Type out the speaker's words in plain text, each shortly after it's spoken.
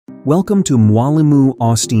Welcome to Mwalimu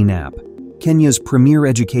Austine app, Kenya's premier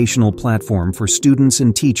educational platform for students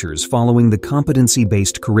and teachers following the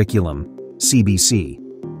competency-based curriculum, CBC.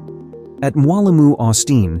 At Mwalimu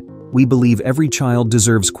Austine, we believe every child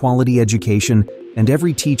deserves quality education and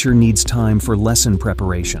every teacher needs time for lesson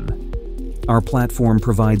preparation. Our platform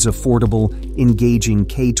provides affordable, engaging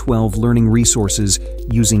K-12 learning resources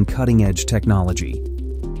using cutting-edge technology.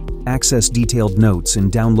 Access detailed notes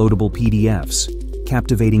in downloadable PDFs,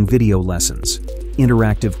 captivating video lessons,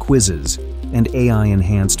 interactive quizzes, and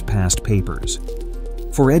AI-enhanced past papers.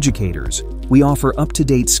 For educators, we offer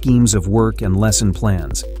up-to-date schemes of work and lesson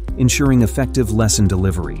plans, ensuring effective lesson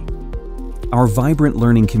delivery. Our vibrant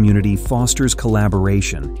learning community fosters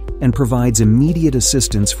collaboration and provides immediate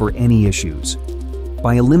assistance for any issues.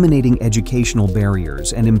 By eliminating educational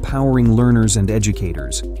barriers and empowering learners and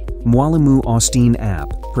educators, Mwalimu Austine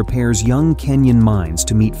app prepares young Kenyan minds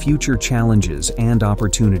to meet future challenges and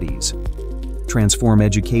opportunities. Transform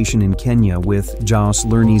education in Kenya with JOS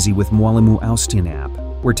Learn Easy with Mwalimu Austine app,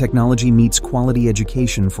 where technology meets quality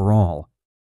education for all.